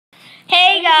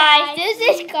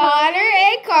This is Connor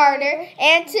and Carter,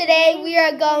 and today we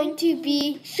are going to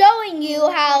be showing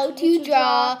you how to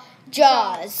draw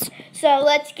Jaws. So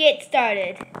let's get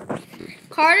started.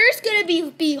 Carter's going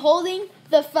to be holding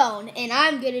the phone, and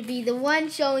I'm going to be the one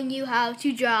showing you how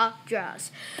to draw Jaws.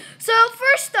 So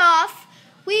first off,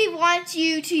 we want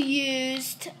you to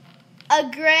use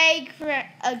a gray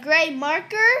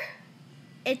marker.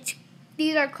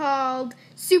 These are called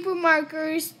super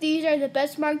markers. These are the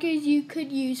best markers you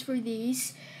could use for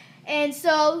these. And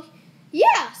so,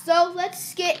 yeah, so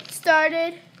let's get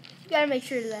started. You gotta make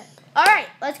sure of that. Alright,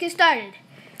 let's get started.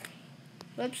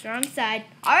 Whoops, wrong side.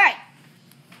 Alright.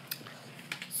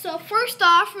 So first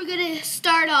off, we're gonna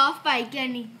start off by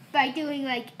doing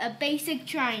like a basic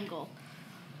triangle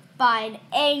by an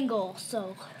angle.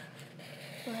 So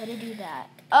go ahead and do that.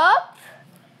 Up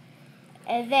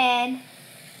and then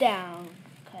down.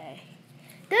 Okay.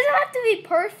 Doesn't have to be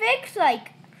perfect.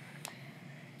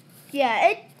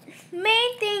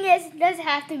 Main thing is it doesn't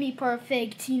have to be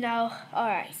perfect, you know.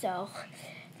 Alright, so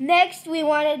next we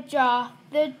want to draw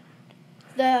the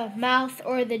mouth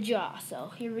or the jaw. So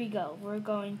here we go. We're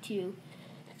going to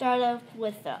start off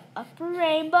with the upper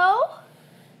rainbow,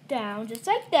 down just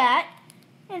like that,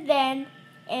 and then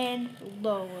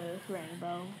lower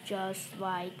rainbow, just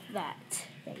like that.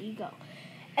 There you go.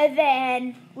 And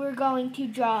then we're going to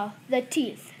draw the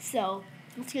teeth. So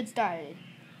let's get started.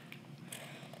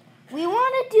 We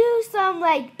want to do some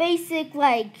basic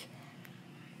large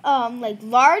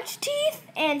teeth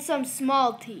and some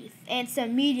small teeth and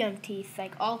some medium teeth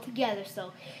all together.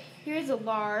 So here's a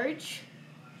large,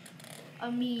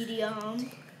 a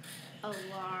medium, a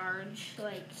large,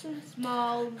 some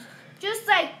small, just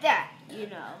like that, you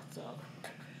know. So.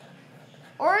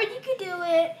 Or you could do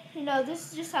it, you know,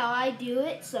 this is just how I do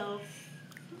it, so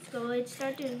let's go ahead and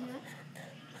start doing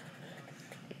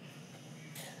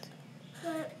that.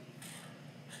 But,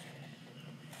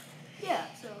 yeah,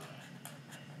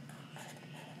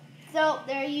 so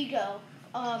there you go.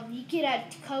 You can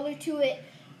add color to it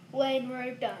when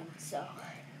we're done, so.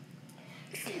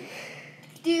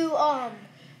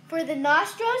 For the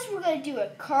nostrils, we're going to do a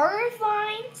curved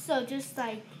line, so just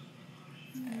like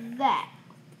that.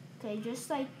 Okay, just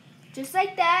like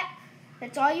that.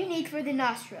 That's all you need for the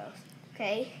nostrils.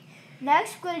 Okay.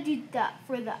 Next, we're gonna do that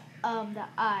for the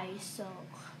eyes. So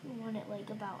we want it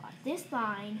about this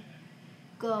line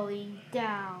going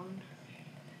down,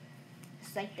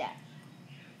 just like that.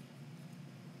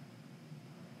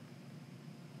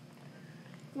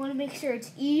 You want to make sure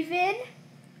it's even,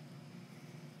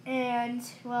 and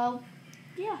well,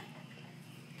 yeah.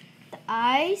 The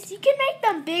eyes, you can make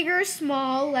them bigger,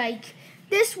 small,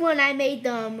 this one I made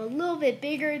them a little bit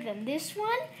bigger than this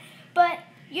one, but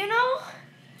you know,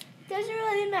 it doesn't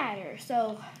really matter.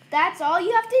 So that's all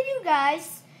you have to do,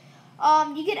 guys.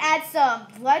 You can add some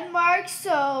blood marks.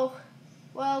 So,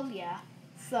 well, yeah.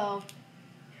 So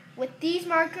with these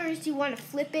markers, you want to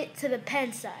flip it to the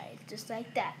pen side, just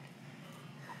like that.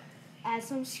 Add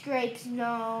some scrapes, you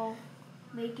know,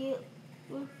 make it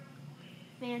look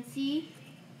fancy.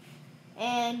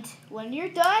 And when you're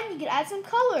done, you can add some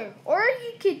color. Or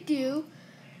you could do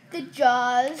the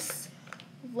Jaws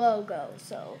logo.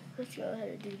 So let's go ahead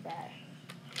and do that.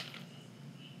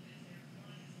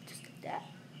 Just like that.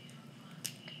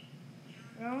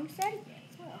 Wrong side again.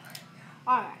 Well,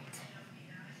 alright.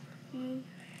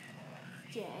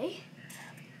 J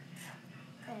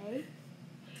A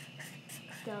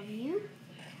W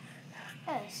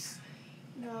S.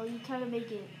 No, you kind of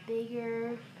make it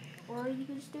bigger. Or you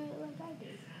can just do it like I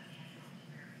did.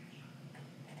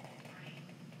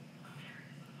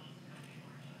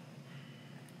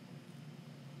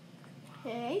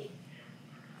 Okay.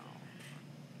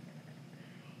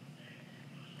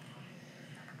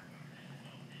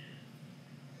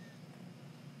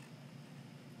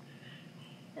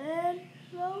 And,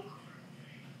 well,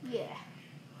 yeah.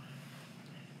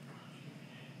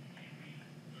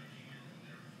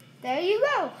 There you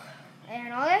go.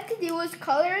 And all I have to do is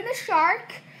color in the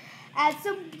shark, add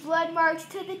some blood marks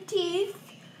to the teeth,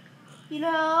 you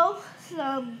know,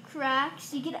 some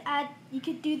cracks. You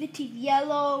could do the teeth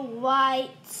yellow,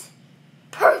 white,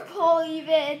 purple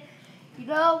even, you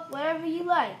know, whatever you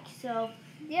like. So,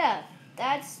 yeah,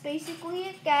 that's basically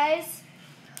it, guys.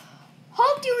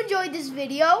 Hope you enjoyed this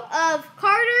video of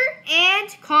Carter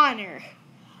and Connor.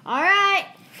 All right,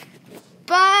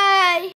 bye.